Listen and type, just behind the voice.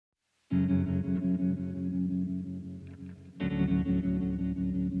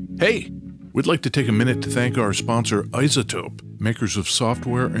Hey, we'd like to take a minute to thank our sponsor, Isotope, makers of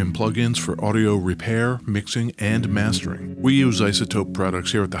software and plugins for audio repair, mixing, and mastering. We use Isotope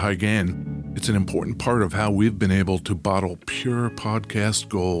products here at the High Gain. It's an important part of how we've been able to bottle pure podcast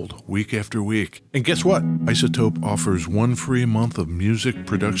gold week after week. And guess what? Isotope offers 1 free month of Music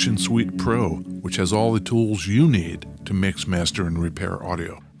Production Suite Pro, which has all the tools you need to mix, master, and repair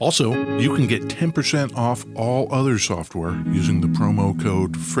audio. Also, you can get 10% off all other software using the promo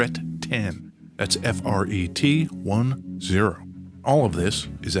code FRET10. That's FRET10. All of this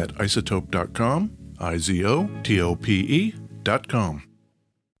is at isotope.com, izotope.com.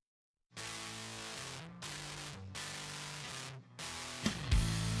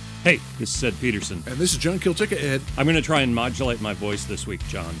 Hey, this is Ed Peterson. And this is John Kiltica, Ed. I'm going to try and modulate my voice this week,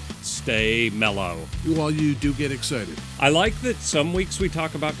 John. Stay mellow. While you do get excited. I like that some weeks we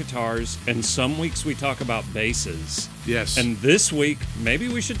talk about guitars and some weeks we talk about basses. Yes. And this week, maybe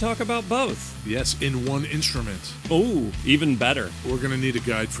we should talk about both. Yes, in one instrument. Oh, even better. We're going to need a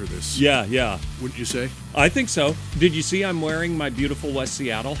guide for this. Yeah. Wouldn't you say? I think so. Did you see I'm wearing my beautiful West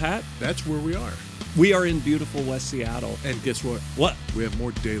Seattle hat? That's where we are. We are in beautiful West Seattle. And guess what? What? We have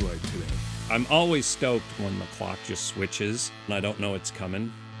more daylight today. I'm always stoked when the clock just switches and I don't know it's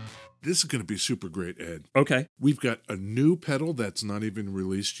coming. This is going to be super great, Ed. Okay. We've got a new pedal that's not even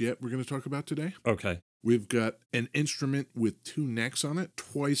released yet we're going to talk about today. Okay. We've got an instrument with 2 necks on it,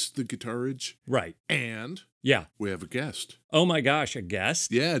 twice the guitarage. Right. And yeah, we have a guest. Oh my gosh, a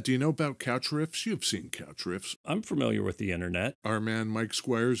guest? Yeah, do you know about Couch Riffs? You've seen Couch Riffs. I'm familiar with the internet. Our man Mike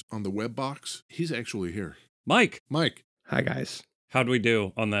Squires on the web box, he's actually here. Mike. Hi, guys. How'd we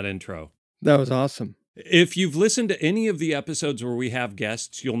do on that intro? That was awesome. If you've listened to any of the episodes where we have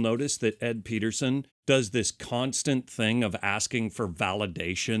guests, you'll notice that Ed Peterson does this constant thing of asking for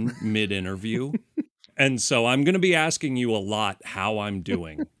validation mid-interview. And so I'm going to be asking you a lot how I'm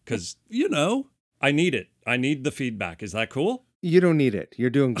doing because, I need it. I need the feedback. Is that cool? You don't need it.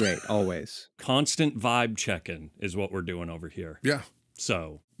 You're doing great, always. Constant vibe check-in is what we're doing over here. Yeah.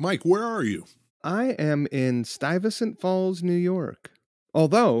 So, Mike, where are you? I am in Stuyvesant Falls, New York.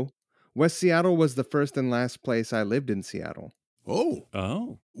 Although, West Seattle was the first and last place I lived in Seattle.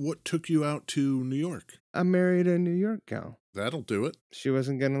 Oh. What took you out to New York? I married a New York gal. That'll do it. She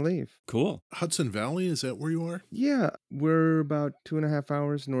wasn't going to leave. Cool. Hudson Valley, is that where you are? Yeah, we're about 2.5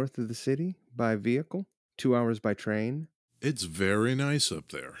 hours north of the city by vehicle, 2 hours by train. It's very nice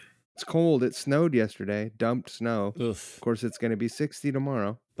up there. It's cold. It snowed yesterday, dumped snow. Oof. Of course, it's going to be 60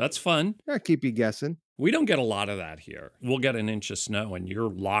 tomorrow. That's fun. I'll keep you guessing. We don't get a lot of that here. We'll get an inch of snow and you're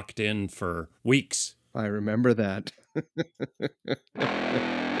locked in for weeks. I remember that.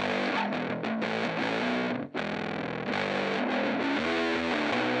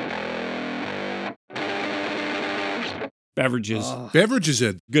 Beverages. Beverages,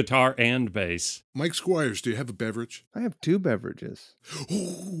 Ed. Guitar and bass. Mike Squires, do you have a beverage? I have 2 beverages.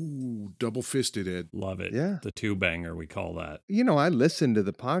 Ooh, double-fisted, Ed. Love it. Yeah. The 2-banger, we call that. I listen to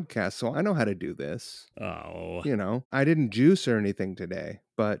the podcast, so I know how to do this. Oh. I didn't juice or anything today,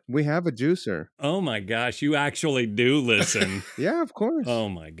 but we have a juicer. Oh my gosh, you actually do listen. Yeah, of course. Oh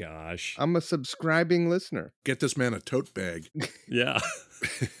my gosh. I'm a subscribing listener. Get this man a tote bag. Yeah.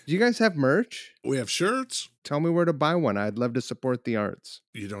 Do you guys have merch? We have shirts. Tell me where to buy one. I'd love to support the arts.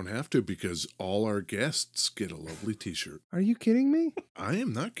 You don't have to because all our guests get a lovely t-shirt. Are you kidding me? I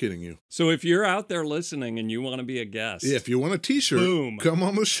am not kidding you. So if you're out there listening and you want to be a guest. Yeah, if you want a t-shirt, boom, come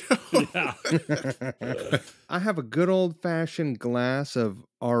on the show. Yeah. I have a good old-fashioned glass of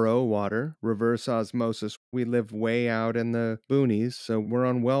RO water, reverse osmosis. We live way out in the boonies, so we're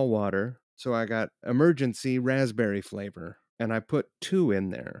on well water. So I got emergency raspberry flavor, and I put 2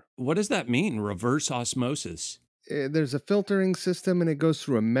 in there. What does that mean, reverse osmosis? There's a filtering system, and it goes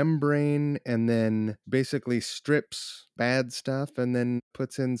through a membrane and then basically strips bad stuff and then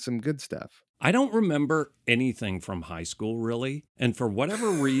puts in some good stuff. I don't remember anything from high school, really. And for whatever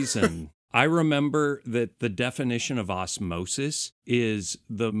reason, I remember that the definition of osmosis is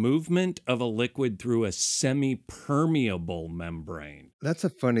the movement of a liquid through a semi-permeable membrane. That's a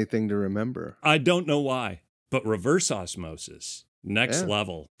funny thing to remember. I don't know why, but reverse osmosis, next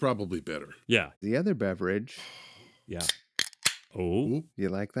level. Probably better. Yeah. The other beverage. Yeah. Oh. You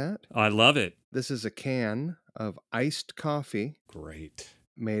like that? I love it. This is a can of iced coffee. Great.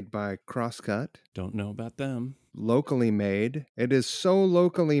 Made by Crosscut. Don't know about them. Locally made. It is so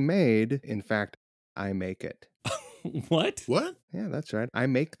locally made, in fact, I make it. What? What? Yeah, that's right. I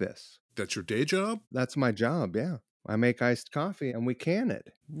make this. That's your day job? That's my job, yeah. I make iced coffee and we can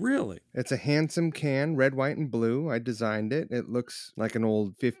it. Really? It's a handsome can, red, white, and blue. I designed it. It looks like an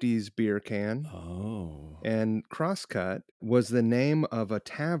old 50s beer can. Oh. And Crosscut was the name of a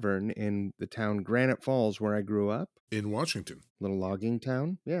tavern in the town Granite Falls where I grew up. In Washington. Little logging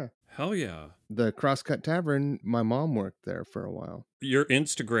town. Yeah. Hell yeah. The Crosscut Tavern, my mom worked there for a while. Your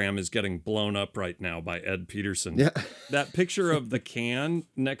Instagram is getting blown up right now by Ed Peterson. Yeah. That picture of the can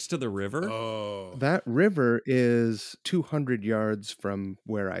next to the river. Oh. That river is 200 yards from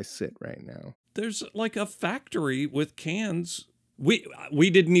where I sit right now. There's like a factory with cans. We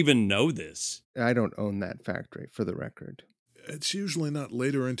didn't even know this. I don't own that factory, for the record. It's usually not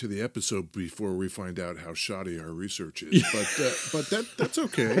later into the episode before we find out how shoddy our research is, but that's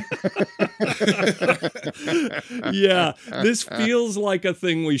okay. Yeah, this feels like a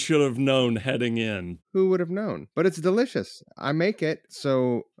thing we should have known heading in. Who would have known? But it's delicious. I make it,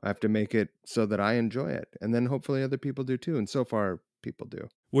 so I have to make it so that I enjoy it. And then hopefully other people do too. And so far, people do.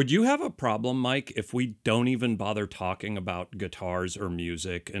 Would you have a problem, Mike, if we don't even bother talking about guitars or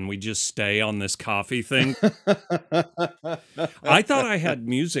music and we just stay on this coffee thing? I thought I had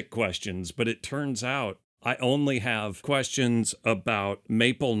music questions, but it turns out I only have questions about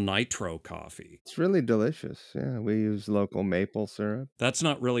maple nitro coffee. It's really delicious. Yeah, we use local maple syrup. That's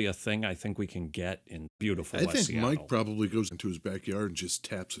not really a thing I think we can get in beautiful I West think Seattle. Mike probably goes into his backyard and just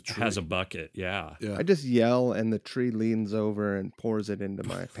taps a tree. Has a bucket, yeah. I just yell and the tree leans over and pours it into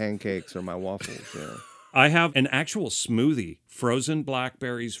my pancakes or my waffles. Yeah. I have an actual smoothie, frozen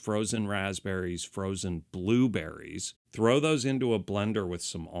blackberries, frozen raspberries, frozen blueberries. Throw those into a blender with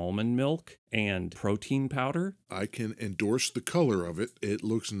some almond milk and protein powder. I can endorse the color of it. It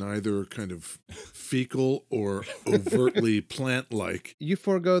looks neither kind of fecal or overtly plant-like. You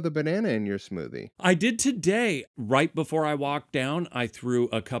forego the banana in your smoothie. I did today. Right before I walked down, I threw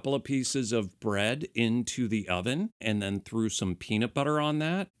a couple of pieces of bread into the oven and then threw some peanut butter on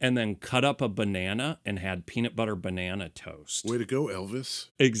that and then cut up a banana and had peanut butter banana toast. Way to go, Elvis.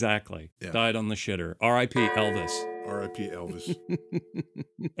 Exactly. Yeah. Died on the shitter. R.I.P. Elvis. R.I.P. Elvis.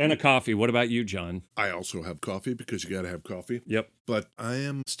 And a coffee. What about you, John? I also have coffee because you got to have coffee. Yep. But I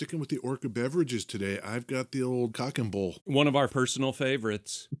am sticking with the Orca beverages today. I've got the old cock and bull, One of our personal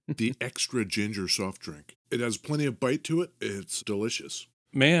favorites. the extra ginger soft drink. It has plenty of bite to it. It's delicious.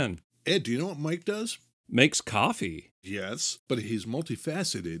 Man, Ed, do you know what Mike does? makes coffee. Yes, but he's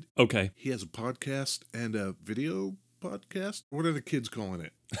multifaceted. Okay. He has a podcast and a video podcast. What are the kids calling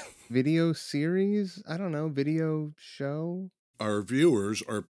it? Video series? I don't know. Video show? Our viewers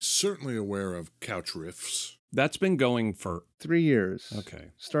are certainly aware of Couch Riffs. That's been going for... 3 years.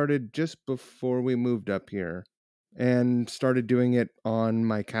 Okay. Started just before we moved up here and started doing it on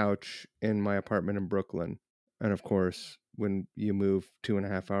my couch in my apartment in Brooklyn. And of course, when you move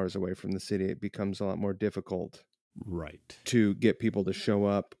 2.5 hours away from the city, it becomes a lot more difficult Right. to get people to show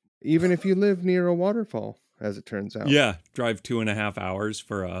up, even if you live near a waterfall, as it turns out. Yeah. Drive 2.5 hours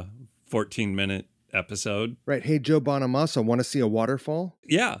for a 14-minute episode. Right. Hey, Joe Bonamassa, want to see a waterfall?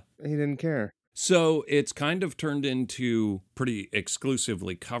 Yeah. He didn't care. So it's kind of turned into pretty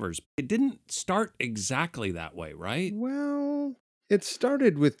exclusively covers. It didn't start exactly that way, right? Well, it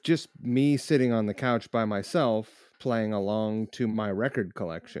started with just me sitting on the couch by myself, playing along to my record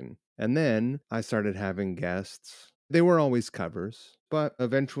collection. And then I started having guests. They were always covers, but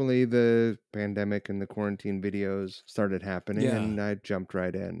eventually the pandemic and the quarantine videos started happening, Yeah. and I jumped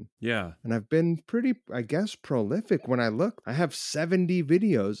right in. Yeah. And I've been pretty, I guess, prolific. When I look, I have 70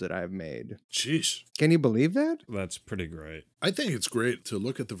 videos that I've made. Jeez. Can you believe that? That's pretty great. I think it's great to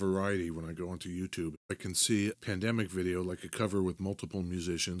look at the variety when I go onto YouTube. I can see a pandemic video like a cover with multiple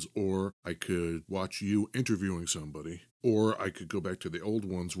musicians, or I could watch you interviewing somebody, or I could go back to the old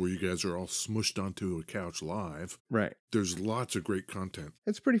ones where you guys are all smushed onto a couch live. Right. There's lots of great content.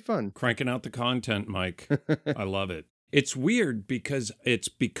 It's pretty fun. Cranking out the content, Mike. I love it. It's weird because it's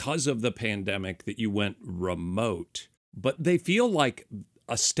because of the pandemic that you went remote, but they feel like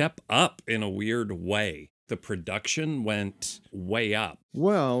a step up in a weird way. The production went way up.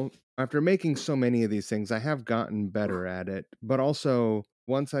 Well, after making so many of these things, I have gotten better at it. But also,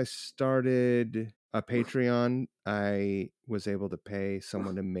 once I started a Patreon, I was able to pay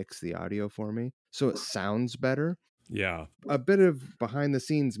someone to mix the audio for me, so it sounds better. Yeah. A bit of behind the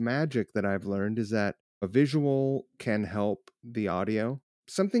scenes magic that I've learned is that a visual can help the audio.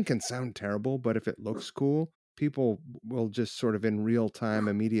 Something can sound terrible, but if it looks cool, people will just sort of in real time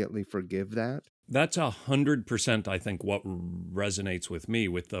immediately forgive that. That's 100%, I think, what resonates with me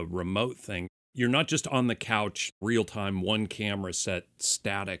with the remote thing. You're not just on the couch, real time, one camera set,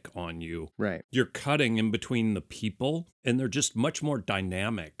 static on you. Right. You're cutting in between the people, and they're just much more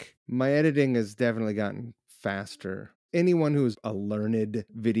dynamic. My editing has definitely gotten faster. Anyone who's a learned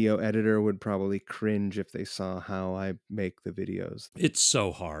video editor would probably cringe if they saw how I make the videos. It's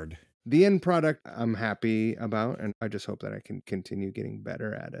so hard. The end product I'm happy about, and I just hope that I can continue getting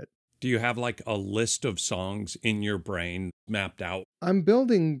better at it. Do you have like a list of songs in your brain mapped out? I'm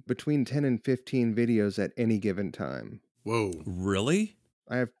building between 10 and 15 videos at any given time. Whoa. Really?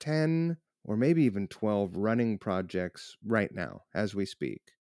 I have 10 or maybe even 12 running projects right now as we speak.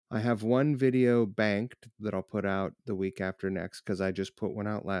 I have one video banked that I'll put out the week after next because I just put one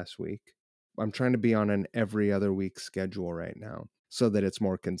out last week. I'm trying to be on an every other week schedule right now so that it's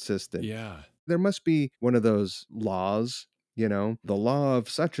more consistent. Yeah. There must be one of those laws, the law of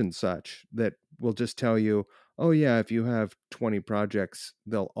such and such that will just tell you, oh yeah, if you have 20 projects,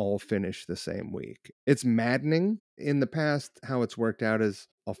 they'll all finish the same week. It's maddening. In the past, how it's worked out is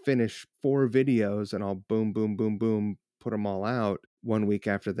I'll finish 4 videos and I'll boom, boom, boom, boom, put them all out one week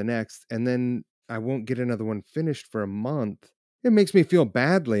after the next. And then I won't get another one finished for a month. It makes me feel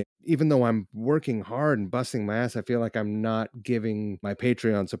badly. Even though I'm working hard and busting my ass, I feel like I'm not giving my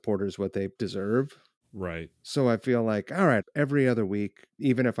Patreon supporters what they deserve. Right. So I feel like, all right, every other week,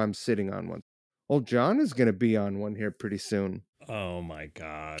 even if I'm sitting on one. Old John is going to be on one here pretty soon. Oh my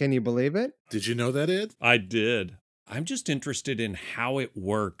God. Can you believe it? Did you know that, Ed? I did. I'm just interested in how it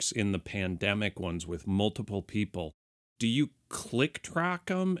works in the pandemic ones with multiple people. Do you click track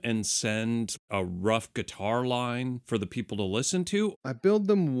them and send a rough guitar line for the people to listen to? I build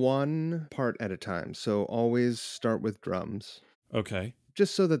them one part at a time. So always start with drums. Okay.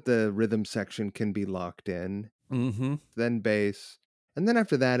 Just so that the rhythm section can be locked in. Mm-hmm. Then bass. And then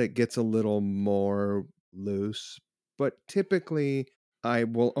after that, it gets a little more loose. But typically, I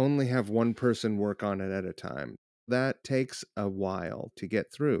will only have one person work on it at a time. That takes a while to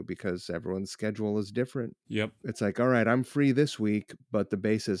get through because everyone's schedule is different. Yep. It's like, all right, I'm free this week, but the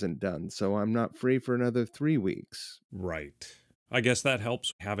bass isn't done. So I'm not free for another 3 weeks. Right. I guess that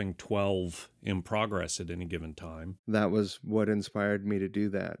helps having 12 in progress at any given time. That was what inspired me to do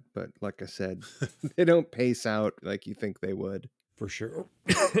that. But like I said, they don't pace out like you think they would. For sure.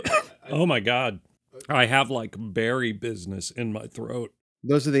 Oh my God. I have like berry business in my throat.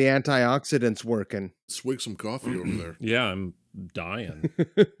 Those are the antioxidants working. Swig some coffee over there. Yeah, I'm dying.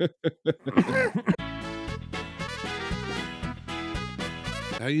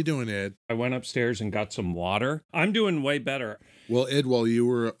 How you doing, Ed? I went upstairs and got some water. I'm doing way better. Well, Ed, while you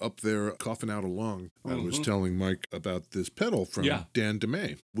were up there coughing out a lung, I was telling Mike about this pedal from Dan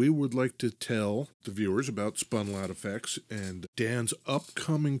DeMay. We would like to tell the viewers about Spun Loud Effects and Dan's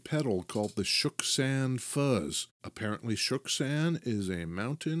upcoming pedal called the Shuksan Fuzz. Apparently, Shuksan is a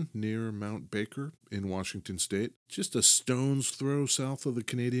mountain near Mount Baker in Washington State, just a stone's throw south of the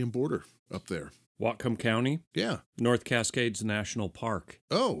Canadian border up there. Whatcom County, Yeah. North Cascades National Park.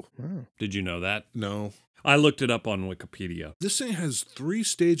 Oh, Did you know that? no. I looked it up on Wikipedia. This thing has 3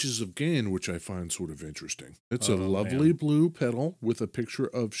 stages of gain, which I find sort of interesting. It's a Oh, lovely man. blue pedal with a picture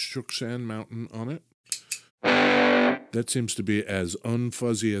of Shuksan Mountain on it. That seems to be as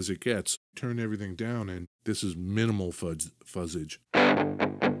unfuzzy as it gets. Turn everything down, and this is minimal fuzzage.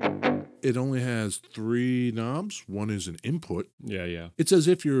 It only has 3 knobs. One is an input. Yeah. It's as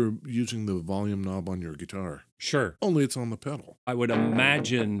if you're using the volume knob on your guitar, Sure. only it's on the pedal. I would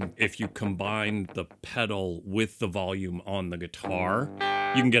imagine if you combine the pedal with the volume on the guitar,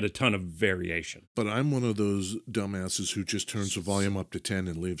 you can get a ton of variation. But I'm one of those dumbasses who just turns the volume up to 10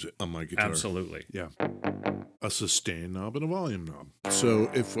 and leaves it on my guitar. Absolutely. Yeah. A sustain knob and a volume knob. So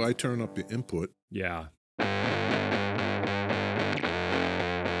if I turn up the input, Yeah.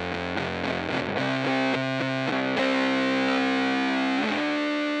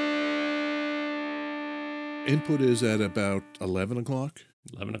 input is at about 11 o'clock.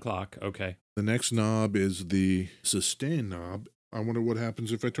 11 o'clock. Okay. The next knob is the sustain knob. I wonder what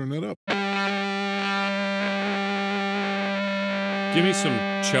happens if I turn that up. Give me some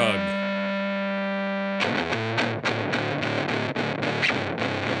chug.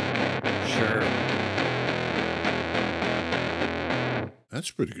 Sure. That's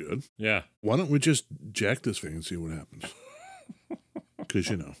pretty good. Yeah. Why don't we just jack this thing and see what happens? Because,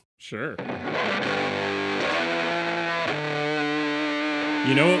 you know. Sure.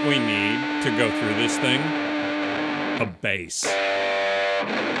 You know what we need to go through this thing? A bass.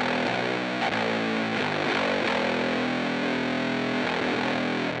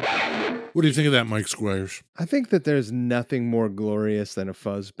 What do you think of that, Mike Squires? I think that there's nothing more glorious than a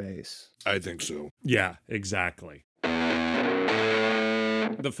fuzz bass. I think so. Yeah, exactly.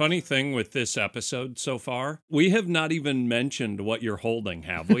 The funny thing with this episode so far, we have not even mentioned what you're holding,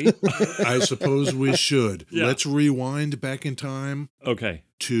 have we? I suppose we should. Yeah. Let's rewind back in time Okay.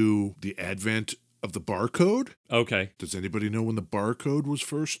 to the advent of the barcode. Okay. Does anybody know when the barcode was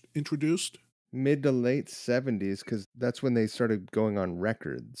first introduced? Mid to late 70s, because that's when they started going on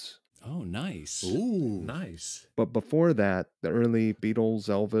records. Oh, nice. Ooh. Nice. But before that, the early Beatles,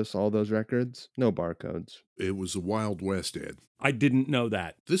 Elvis, all those records, no barcodes. It was the Wild West, Ed. I didn't know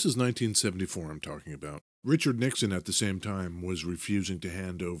that. This is 1974 I'm talking about. Richard Nixon at the same time was refusing to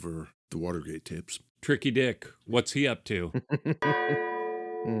hand over the Watergate tapes. Tricky Dick, what's he up to?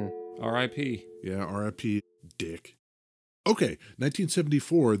 Hmm. R.I.P. Yeah, R.I.P. Dick. Okay,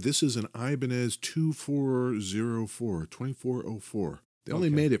 1974, this is an Ibanez 2404. They only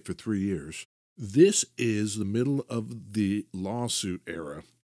Okay. made it for 3 years. This is the middle of the lawsuit era,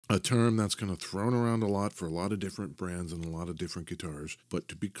 a term that's kind of thrown around a lot for a lot of different brands and a lot of different guitars. But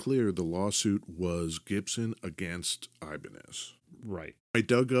to be clear, the lawsuit was Gibson against Ibanez. Right. I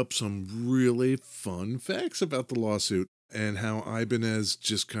dug up some really fun facts about the lawsuit and how Ibanez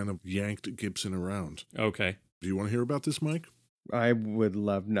just kind of yanked Gibson around. Okay. Do you want to hear about this, Mike? I would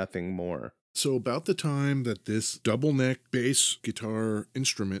love nothing more. So about the time that this double neck bass guitar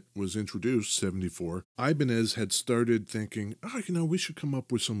instrument was introduced, 74, Ibanez had started thinking, we should come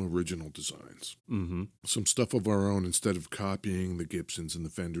up with some original designs. Mm-hmm. Some stuff of our own instead of copying the Gibsons and the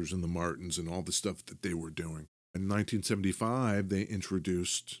Fenders and the Martins and all the stuff that they were doing. In 1975, they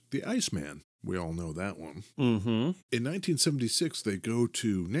introduced the Iceman. We all know that one. Mm-hmm. In 1976, they go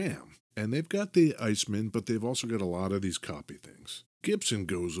to NAMM, and they've got the Iceman, but they've also got a lot of these copy things. Gibson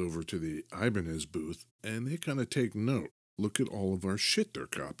goes over to the Ibanez booth, and they kind of take note. Look at all of our shit they're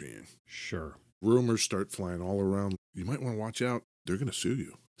copying. Sure. Rumors start flying all around. You might want to watch out. They're going to sue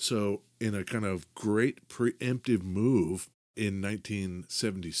you. So in a kind of great preemptive move, in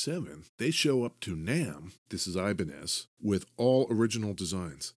 1977, they show up to NAMM, this is Ibanez, with all original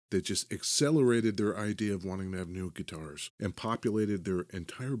designs. They just accelerated their idea of wanting to have new guitars and populated their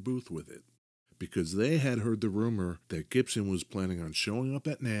entire booth with it because they had heard the rumor that Gibson was planning on showing up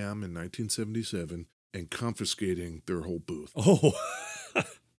at NAMM in 1977 and confiscating their whole booth. Oh.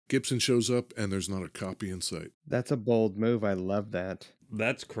 Gibson shows up and there's not a copy in sight. That's a bold move. I love that.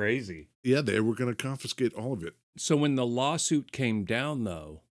 That's crazy. Yeah, they were going to confiscate all of it. So when the lawsuit came down,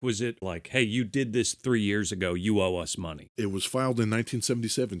 though, was it like, hey, you did this 3 years ago, you owe us money? It was filed in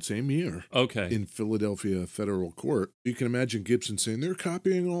 1977, same year. Okay. In Philadelphia federal court. You can imagine Gibson saying, they're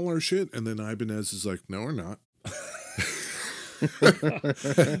copying all our shit. And then Ibanez is like, no, we're not.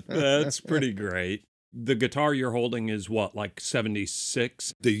 That's pretty great. The guitar you're holding is what, like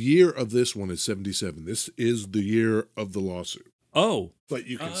 76? The year of this one is 77. This is the year of the lawsuit. Oh. But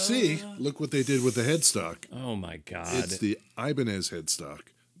you can see, look what they did with the headstock. Oh, my God. It's the Ibanez headstock,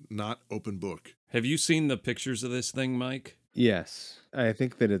 not open book. Have you seen the pictures of this thing, Mike? Yes. I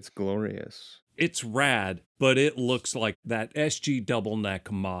think that it's glorious. It's rad, but it looks like that SG double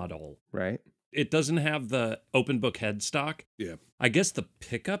neck model. Right? It doesn't have the open book headstock. Yeah. I guess the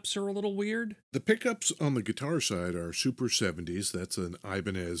pickups are a little weird. The pickups on the guitar side are Super 70s. That's an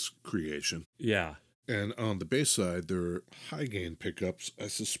Ibanez creation. Yeah. And on the bass side, they're high gain pickups. I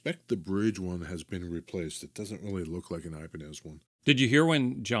suspect the bridge one has been replaced. It doesn't really look like an Ibanez one. Did you hear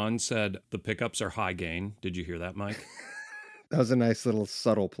when John said the pickups are high gain? Did you hear that, Mike? That was a nice little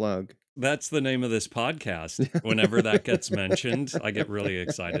subtle plug. That's the name of this podcast. Whenever that gets mentioned, I get really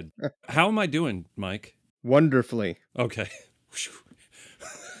excited. How am I doing, Mike? Wonderfully. Okay.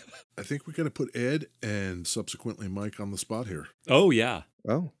 I think we got to put Ed and subsequently Mike on the spot here. Oh, yeah.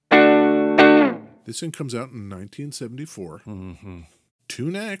 Oh. This thing comes out in 1974. Mm-hmm. Two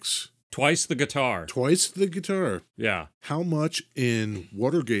necks. Twice the guitar. Twice the guitar. Yeah. How much in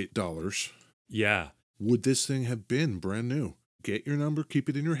Watergate dollars Yeah. would this thing have been brand new? Get your number, keep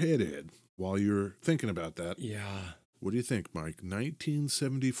it in your head, Ed, while you're thinking about that. Yeah. What do you think, Mike?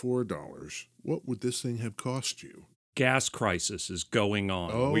 $1974. What would this thing have cost you? Gas crisis is going on.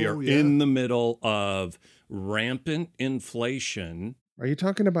 Oh, we are yeah. in the middle of rampant inflation. Are you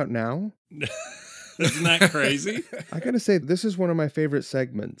talking about now? Isn't that crazy? I gotta say, this is one of my favorite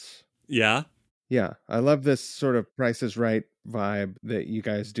segments. Yeah. Yeah, I love this sort of Price is Right vibe that you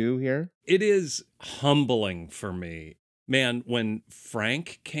guys do here. It is humbling for me. Man, when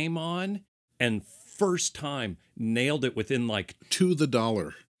Frank came on and first time nailed it within like... To the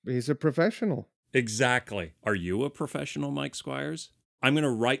dollar. He's a professional. Exactly. Are you a professional, Mike Squires? I'm going to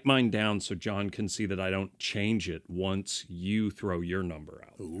write mine down so John can see that I don't change it once you throw your number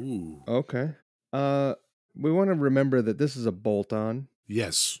out. Ooh. Okay. We want to remember that this is a bolt-on.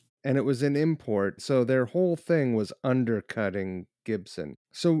 Yes. And it was an import, so their whole thing was undercutting Gibson.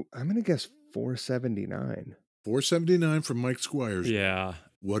 So I'm going to guess $479. $479 from Mike Squires. Yeah.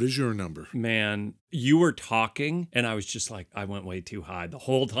 What is your number? Man, you were talking, and I was just like, I went way too high the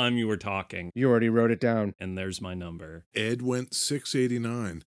whole time you were talking. You already wrote it down. And there's my number. Ed went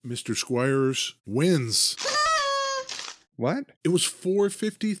 689. Mr. Squires wins. What? It was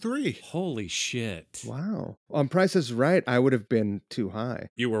 453. Holy shit. Wow. On Price is Right, I would have been too high.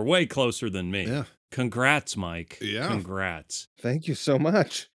 You were way closer than me. Yeah. Congrats, Mike. Yeah. Congrats. Thank you so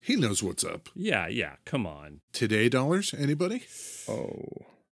much. He knows what's up. Yeah, come on. Today dollars, anybody? Oh,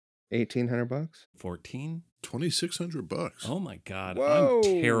 $1,800? 14? $2,600. Oh my God. Whoa.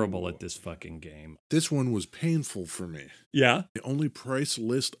 I'm terrible at this fucking game. This one was painful for me. Yeah? The only price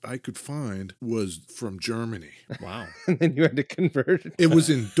list I could find was from Germany. Wow. And then you had to convert it. It was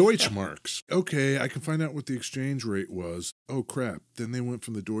in Deutschmarks. Okay, I can find out what the exchange rate was. Oh, crap. Then they went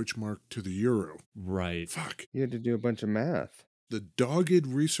from the Deutschmark to the euro. Right. Fuck. You had to do a bunch of math. The dogged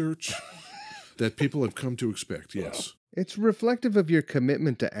research that people have come to expect, yes. It's reflective of your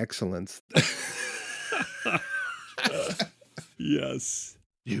commitment to excellence. Yes.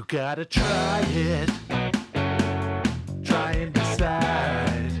 You gotta try it. Try and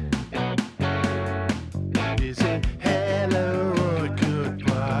decide. Is it hello or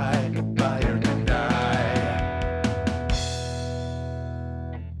goodbye? Buy or deny?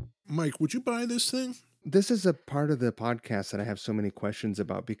 Mike, would you buy this thing? This is a part of the podcast that I have so many questions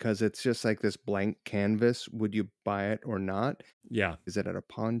about because it's just like this blank canvas. Would you buy it or not? Yeah. Is it at a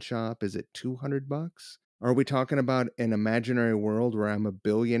pawn shop? Is it $200? Are we talking about an imaginary world where I'm a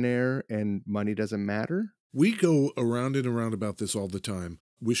billionaire and money doesn't matter? We go around and around about this all the time.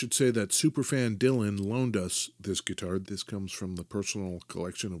 We should say that superfan Dylan loaned us this guitar. This comes from the personal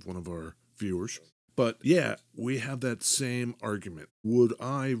collection of one of our viewers. But yeah, we have that same argument. Would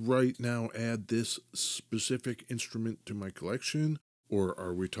I right now add this specific instrument to my collection? Or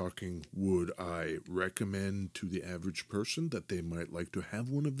are we talking, would I recommend to the average person that they might like to have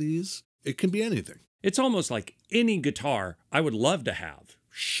one of these? It can be anything. It's almost like any guitar I would love to have.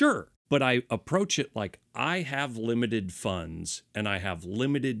 Sure. But I approach it like I have limited funds and I have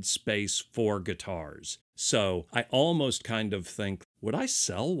limited space for guitars. So I almost kind of think, would I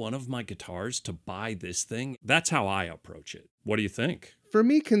sell one of my guitars to buy this thing? That's how I approach it. What do you think? For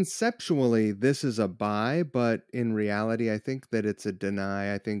me, conceptually, this is a buy, but in reality, I think that it's a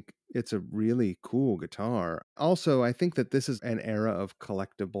deny. I think it's a really cool guitar. Also, I think that this is an era of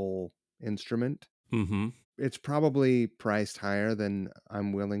collectible instrument. Mm-hmm. It's probably priced higher than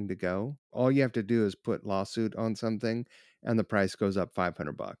I'm willing to go. All you have to do is put lawsuit on something and the price goes up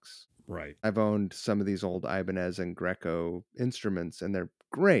 $500. Right. I've owned some of these old Ibanez and Greco instruments and they're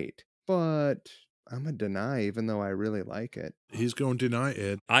great, but I'm a deny even though I really like it. He's going to deny,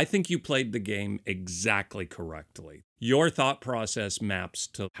 Ed. I think you played the game exactly correctly. Your thought process maps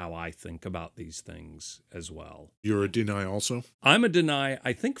to how I think about these things as well. You're a deny also? I'm a deny,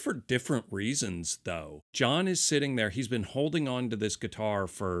 I think for different reasons, though. John is sitting there. He's been holding on to this guitar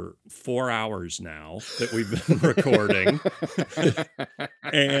for 4 hours now that we've been recording.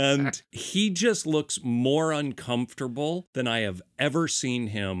 And he just looks more uncomfortable than I have ever seen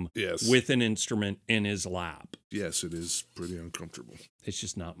him with an instrument in his lap. Yes, it is pretty uncomfortable. It's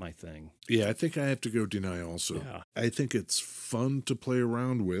just not my thing. Yeah, I think I have to go deny also. Yeah. I think it's fun to play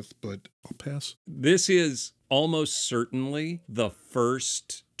around with, but I'll pass. This is almost certainly the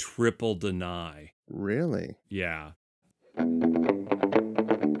first triple deny. Really? Yeah.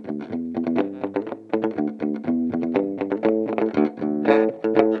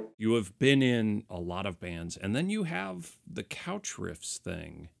 You have been in a lot of bands, and then you have the Couch Riffs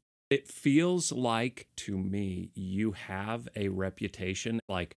thing. It feels like, to me, you have a reputation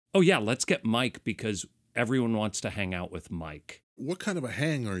like, oh yeah, let's get Mike because everyone wants to hang out with Mike. What kind of a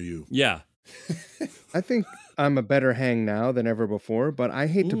hang are you? Yeah. I think I'm a better hang now than ever before, but I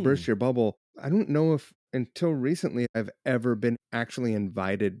hate to burst your bubble. I don't know if until recently I've ever been actually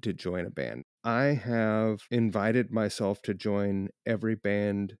invited to join a band. I have invited myself to join every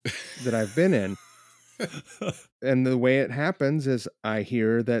band that I've been in. And the way it happens is I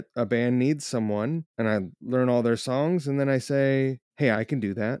hear that a band needs someone and I learn all their songs and then I say, hey, I can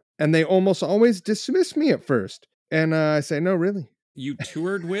do that. And they almost always dismiss me at first. And I say, no, really? You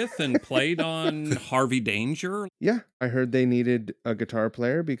toured with and played on Harvey Danger? Yeah, I heard they needed a guitar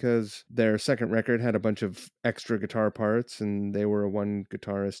player because their second record had a bunch of extra guitar parts and they were a one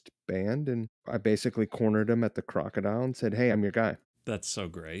guitarist band. And I basically cornered them at the Crocodile and said, hey, I'm your guy. That's so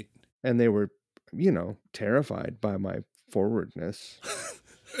great. And they were, you know, terrified by my forwardness.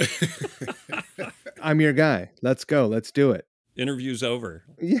 I'm your guy. Let's go. Let's do it. Interview's over.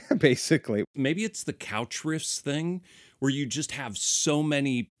 Yeah, basically. Maybe it's the couch riffs thing where you just have so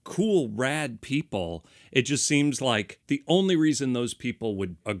many cool, rad people. It just seems like the only reason those people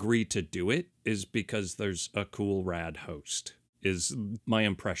would agree to do it is because there's a cool, rad host, is my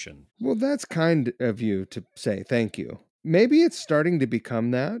impression. Well, that's kind of you to say thank you. Maybe it's starting to become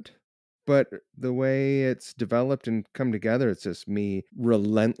that, but the way it's developed and come together, it's just me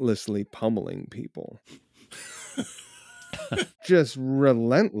relentlessly pummeling people. Just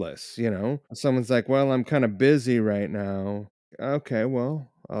relentless, you know? Someone's like, well, I'm kind of busy right now. Okay, well,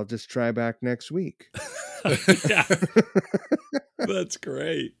 I'll just try back next week. Yeah, that's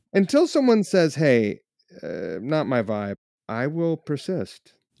great. Until someone says, hey, not my vibe, I will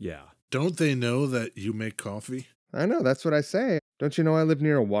persist. Yeah. Don't they know that you make coffee? I know, that's what I say. Don't you know I live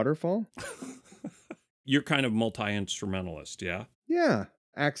near a waterfall? You're kind of multi-instrumentalist, yeah? Yeah,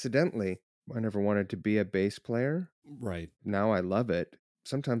 accidentally. I never wanted to be a bass player. Right. Now I love it.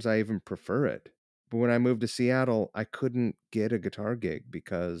 Sometimes I even prefer it. But when I moved to Seattle, I couldn't get a guitar gig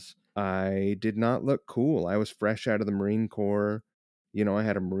because I did not look cool. I was fresh out of the Marine Corps. You know, I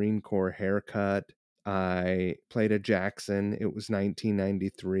had a Marine Corps haircut. I played a Jackson. It was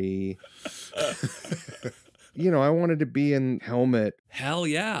 1993. You know, I wanted to be in helmet. Hell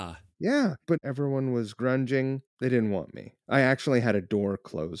yeah. Yeah, but everyone was grunging. They didn't want me. I actually had a door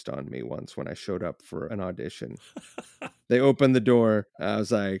closed on me once when I showed up for an audition. They opened the door. I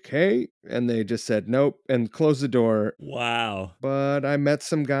was like, hey, and they just said nope and closed the door. Wow. But I met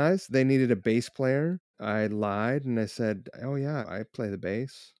some guys. They needed a bass player. I lied and I said, oh, yeah, I play the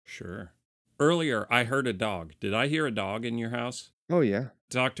bass. Sure. Earlier, I heard a dog. Did I hear a dog in your house? Oh, yeah.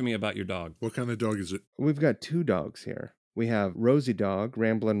 Talk to me about your dog. What kind of dog is it? We've got 2 dogs here. We have Rosie Dog,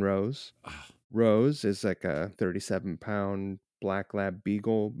 Ramblin' Rose. Rose is like a 37-pound black lab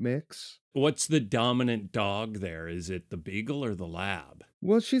beagle mix. What's the dominant dog there? Is it the beagle or the lab?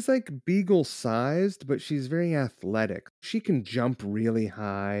 Well, she's like beagle sized, but she's very athletic. She can jump really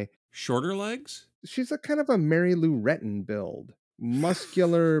high. Shorter legs? She's a kind of a Mary Lou Retton build.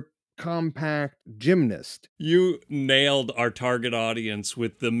 Muscular, compact gymnast. You nailed our target audience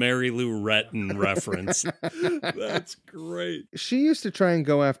with the Mary Lou Retton reference. That's great. She used to try and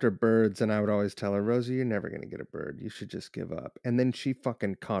go after birds, and I would always tell her, Rosie, you're never going to get a bird. You should just give up. And then she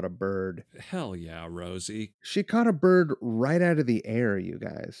fucking caught a bird. Hell yeah, Rosie. She caught a bird right out of the air, you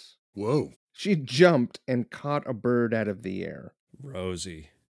guys. Whoa. She jumped and caught a bird out of the air. Rosie.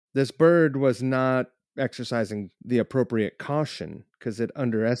 This bird was not exercising the appropriate caution because it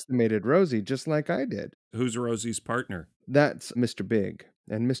underestimated Rosie just like I did. Who's Rosie's partner? That's Mr. Big.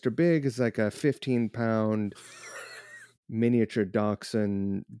 And Mr. Big is like a 15-pound miniature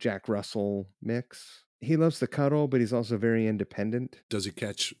dachshund Jack Russell mix. He loves to cuddle, but he's also very independent. Does he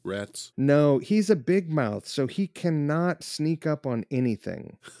catch rats? No, he's a big mouth, so he cannot sneak up on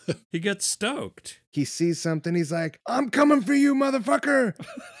anything. He gets stoked. He sees something, he's like, I'm coming for you, motherfucker!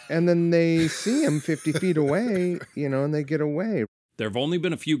 And then they see him 50 feet away, you know, and they get away. There have only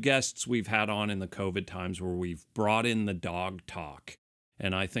been a few guests we've had on in the COVID times where we've brought in the dog talk.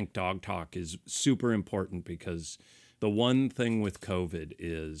 And I think dog talk is super important because the one thing with COVID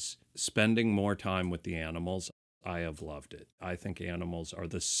is spending more time with the animals. I have loved it. I think animals are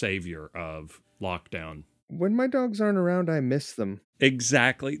the savior of lockdown. When my dogs aren't around, I miss them.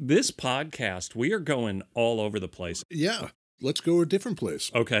 Exactly. This podcast, we are going all over the place. Yeah. Let's go a different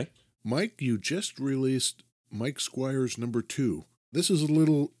place. Okay. Mike, you just released Mike Squires #2. This is a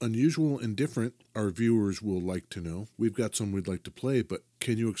little unusual and different. Our viewers will like to know. We've got some we'd like to play, but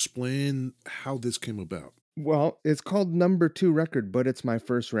can you explain how this came about? Well, it's called #2 record, but it's my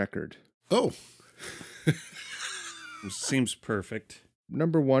first record. Oh. Seems perfect.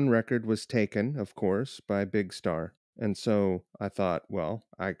 #1 record was taken, of course, by Big Star. And so I thought, well,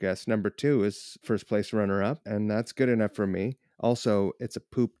 I guess #2 is first place runner up, and that's good enough for me. Also, it's a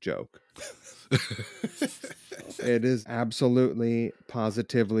poop joke. It is absolutely,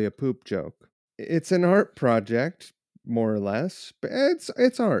 positively a poop joke. It's an art project, more or less, but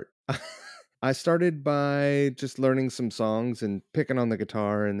it's art. I started by just learning some songs and picking on the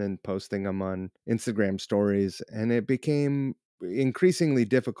guitar and then posting them on Instagram stories. And it became increasingly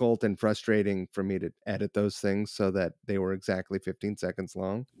difficult and frustrating for me to edit those things so that they were exactly 15 seconds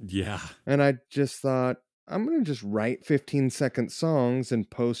long. Yeah. And I just thought, I'm going to just write 15-second songs and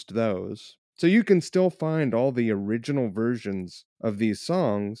post those. So you can still find all the original versions of these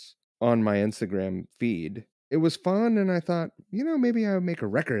songs on my Instagram feed. It was fun, and I thought, you know, maybe I would make a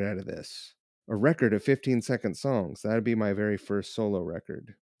record out of this. A record of 15-second songs. That'd be my very first solo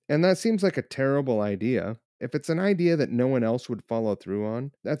record. And that seems like a terrible idea. If it's an idea that no one else would follow through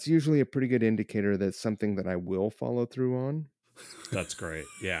on, that's usually a pretty good indicator that it's something that I will follow through on. That's great.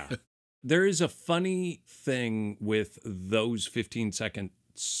 Yeah. There is a funny thing with those 15-second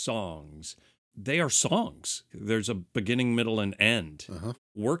songs. They are songs. There's a beginning, middle, and end.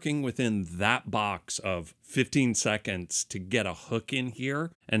 Working within that box of 15 seconds to get a hook in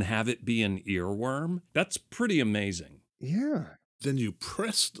here and have it be an earworm, that's pretty amazing. Yeah. Then you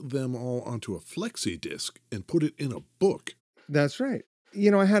pressed them all onto a flexi disc and put it in a book. That's right.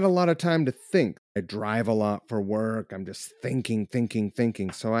 I had a lot of time to think. I drive a lot for work. I'm just thinking.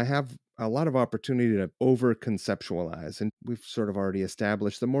 So I have a lot of opportunity to over-conceptualize. And we've sort of already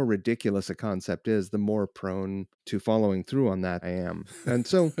established the more ridiculous a concept is, the more prone to following through on that I am. And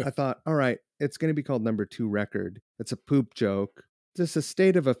so I thought, all right, it's going to be called Number 2 Record. It's a poop joke. Just a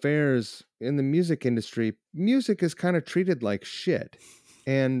state of affairs in the music industry. Music is kind of treated like shit.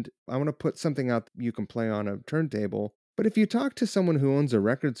 And I want to put something out that you can play on a turntable. But if you talk to someone who owns a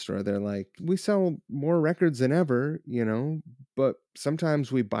record store, they're like, we sell more records than ever, but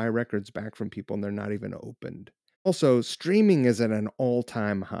sometimes we buy records back from people and they're not even opened. Also, streaming is at an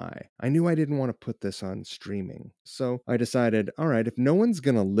all-time high. I knew I didn't want to put this on streaming. So I decided, all right, if no one's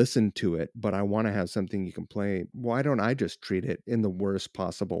going to listen to it, but I want to have something you can play, why don't I just treat it in the worst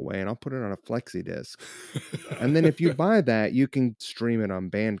possible way? And I'll put it on a flexi disc. And then if you buy that, you can stream it on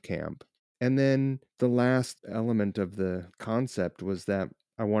Bandcamp. And then the last element of the concept was that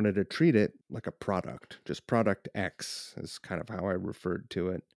I wanted to treat it like a product. Just product X is kind of how I referred to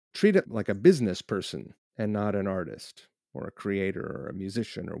it. Treat it like a business person and not an artist or a creator or a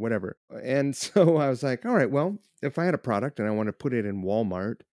musician or whatever. And so I was like, all right, well, if I had a product and I want to put it in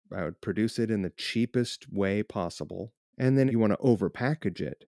Walmart, I would produce it in the cheapest way possible. And then you want to overpackage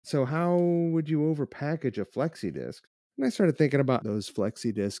it. So how would you overpackage a flexi disc? And I started thinking about those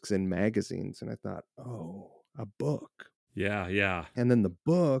flexi discs in magazines, and I thought, oh, a book. Yeah. And then the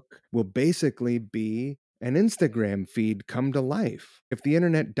book will basically be an Instagram feed come to life. If the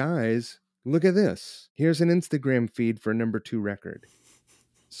internet dies, look at this. Here's an Instagram feed for Number 2 Record.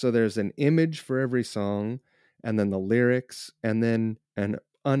 So there's an image for every song, and then the lyrics, and then an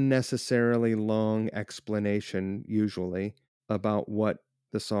unnecessarily long explanation, usually, about what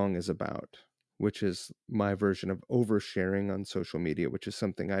the song is about, which is my version of oversharing on social media, which is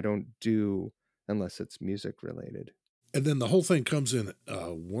something I don't do unless it's music related. And then the whole thing comes in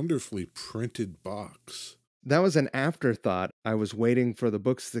a wonderfully printed box. That was an afterthought. I was waiting for the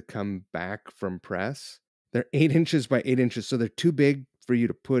books to come back from press. They're 8 inches by 8 inches, so they're too big for you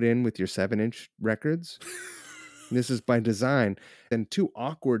to put in with your 7-inch records. This is by design, and too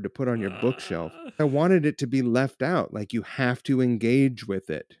awkward to put on your bookshelf. I wanted it to be left out, like you have to engage with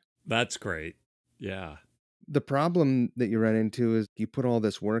it. That's great. Yeah. The problem that you run into is you put all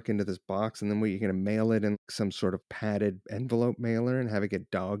this work into this box, and then what, you're going to mail it in some sort of padded envelope mailer and have it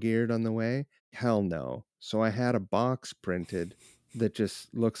get dog-eared on the way? Hell no. So I had a box printed that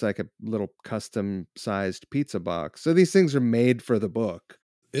just looks like a little custom-sized pizza box. So these things are made for the book.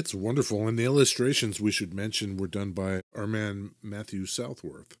 It's wonderful. And the illustrations, we should mention, were done by our man, Matthew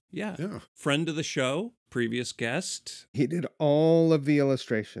Southworth. Yeah. Friend of the show, previous guest. He did all of the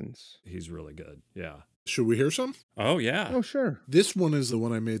illustrations. He's really good. Yeah. Should we hear some? Oh, yeah. Oh, sure. This one is the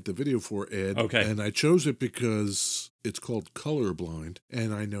one I made the video for, Ed. Okay. And I chose it because it's called Colorblind,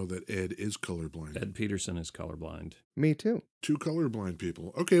 and I know that Ed is colorblind. Ed Peterson is colorblind. Me too. 2 colorblind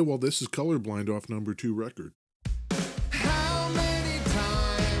people. Okay, well, this is Colorblind off Number 2 Record. How many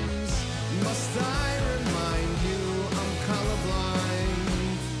times must I remind you I'm colorblind?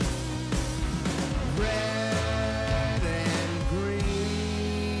 Red and green.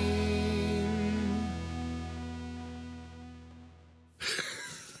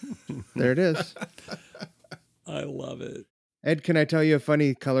 There it is. I love it. Ed, can I tell you a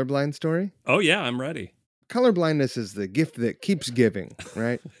funny colorblind story? Oh, yeah, I'm ready. Colorblindness is the gift that keeps giving,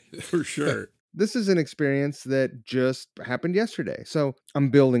 right? For sure. This is an experience that just happened yesterday. So I'm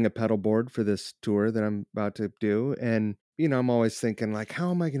building a pedal board for this tour that I'm about to do. And, I'm always thinking like,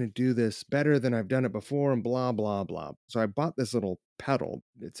 how am I going to do this better than I've done it before and blah, blah, blah. So I bought this little pedal.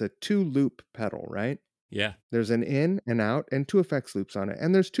 It's a 2-loop pedal, right? Yeah. There's an in and out and 2 effects loops on it.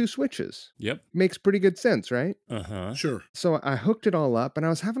 And there's 2 switches. Yep. Makes pretty good sense, right? Uh-huh. Sure. So I hooked it all up and I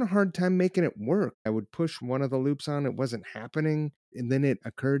was having a hard time making it work. I would push one of the loops on, it wasn't happening. And then it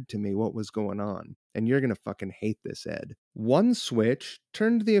occurred to me what was going on. And you're going to fucking hate this, Ed. One switch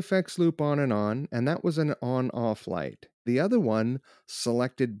turned the effects loop on, and that was an on-off light. The other one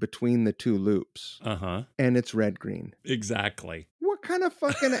selected between the 2 loops. Uh-huh. And it's red-green. Exactly. What kind of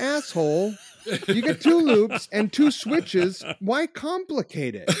fucking asshole? You get 2 loops and 2 switches. Why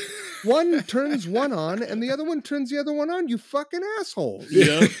complicate it? One turns one on and the other one turns the other one on, you fucking assholes.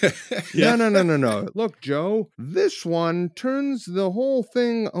 Yeah. Yeah. No. Look, Joe, this one turns the whole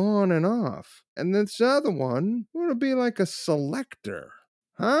thing on and off. And this other one will be like a selector.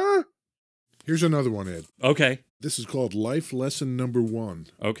 Huh? Here's another one, Ed. Okay. This is called Life Lesson Number 1.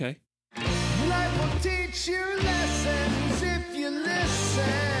 Okay. Life will teach you lessons if you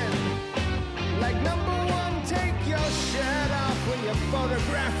listen. Like number 1, take your shirt off when you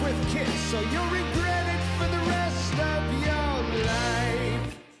photograph with kids, so you'll regret it for the rest of your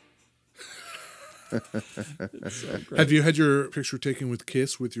life. It's so great. Have you had your picture taken with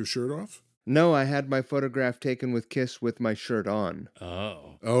Kiss with your shirt off? No, I had my photograph taken with Kiss with my shirt on.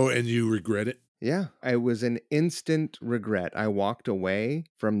 Oh. Oh, and you regret it? Yeah, it was an instant regret. I walked away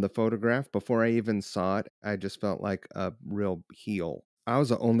from the photograph before I even saw it. I just felt like a real heel. I was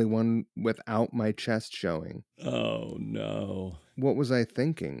the only one without my chest showing. Oh, no. What was I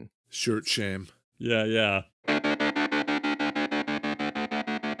thinking? Shirt shame. Yeah, yeah.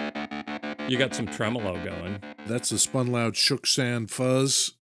 You got some tremolo going. That's the Spun Loud Shuksan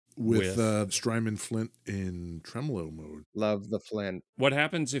Fuzz with Strymon Flint in tremolo mode. Love the Flint. What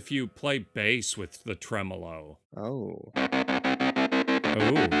happens if you play bass with the tremolo? Oh.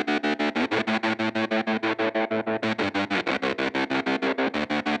 Ooh.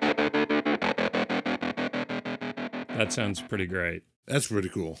 That sounds pretty great. That's pretty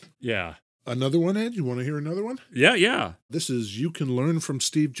cool. Yeah. Another one, Ed? You want to hear another one? Yeah, yeah. This is You Can Learn from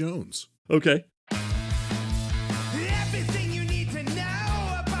Steve Jones. Okay. Everything you need to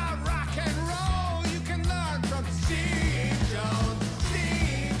know about rock and roll, you can learn from Steve Jones.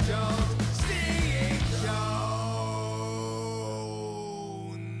 Steve Jones. Steve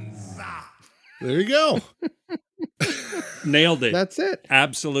Jones. There you go. Nailed it. That's it.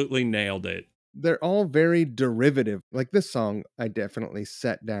 Absolutely nailed it. They're all very derivative. Like this song, I definitely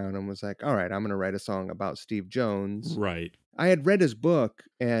sat down and was like, all right, I'm going to write a song about Steve Jones. Right. I had read his book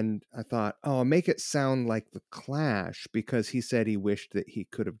and I thought, oh, I'll make it sound like The Clash because he said he wished that he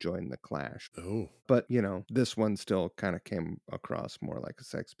could have joined The Clash. Oh. But, you know, this one still kind of came across more like a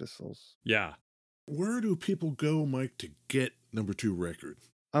Sex Pistols. Yeah. Where do people go, Mike, to get number 2 record?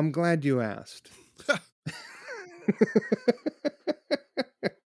 I'm glad you asked.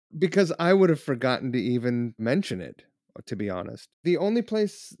 Because I would have forgotten to even mention it, to be honest. The only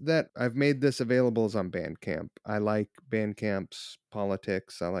place that I've made this available is on Bandcamp. I like Bandcamp's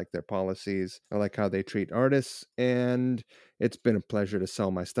politics. I like their policies. I like how they treat artists. And it's been a pleasure to sell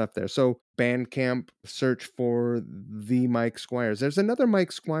my stuff there. So Bandcamp, search for the Mike Squires. There's another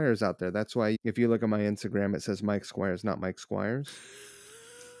Mike Squires out there. That's why if you look at my Instagram, it says Mike Squires, not Mike Squires.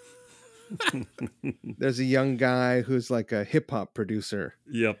 There's a young guy who's like a hip hop producer.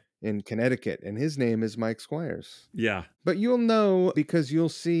 Yep. In Connecticut, and his name is Mike Squires. Yeah. But you'll know because you'll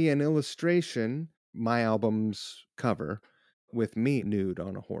see an illustration, my album's cover, with me nude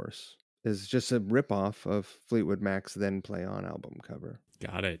on a horse. Is just a ripoff of Fleetwood Mac's Then Play On album cover.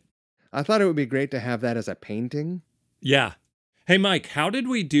 Got it. I thought it would be great to have that as a painting. Yeah. Hey, Mike, how did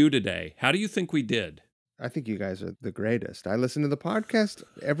we do today? How do you think we did? I think you guys are the greatest. I listen to the podcast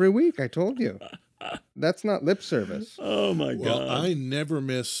every week. I told you. That's not lip service. Oh, my Well, God. I never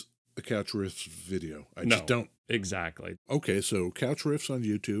miss a Couch Riffs video. I just don't. Exactly. Okay, so Couch Riffs on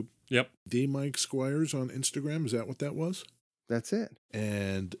YouTube. Yep. The Mike Squires on Instagram. Is that what that was? That's it.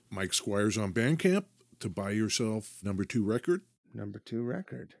 And Mike Squires on Bandcamp to buy yourself number 2 record. Number 2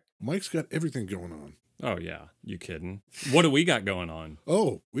 record. Mike's got everything going on. Oh, yeah. You kidding? What do we got going on?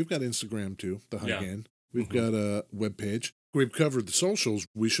 Oh, we've got Instagram too, the High Yeah. Gain. We've got a webpage. We've covered the socials.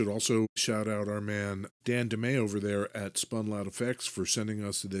 We should also shout out our man Dan DeMay over there at Spun Loud Effects for sending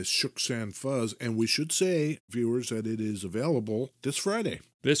us this Shuksan Fuzz. And we should say, viewers, that it is available this Friday.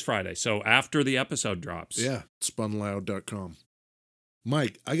 This Friday. So after the episode drops. Yeah, spunloud.com.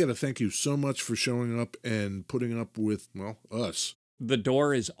 Mike, I got to thank you so much for showing up and putting up with, well, us. The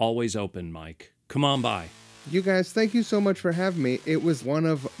door is always open, Mike. Come on by. You guys, thank you so much for having me. It was one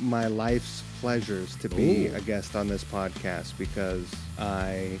of my life's pleasures to be a guest on this podcast because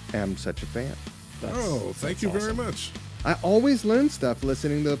I am such a fan. Thank you very much. I always learn stuff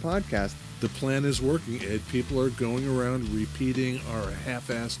listening to the podcast. The plan is working, Ed. People are going around repeating our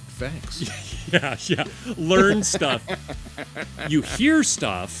half-assed facts. Yeah. Learn stuff. You hear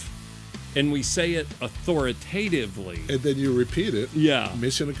stuff, and we say it authoritatively. And then you repeat it. Yeah.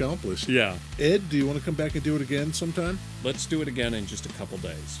 Mission accomplished. Yeah. Ed, do you want to come back and do it again sometime? Let's do it again in just a couple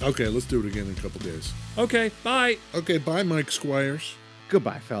days. Okay, let's do it again in a couple days. Okay, bye. Okay, bye, Mike Squires.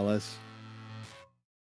 Goodbye, fellas.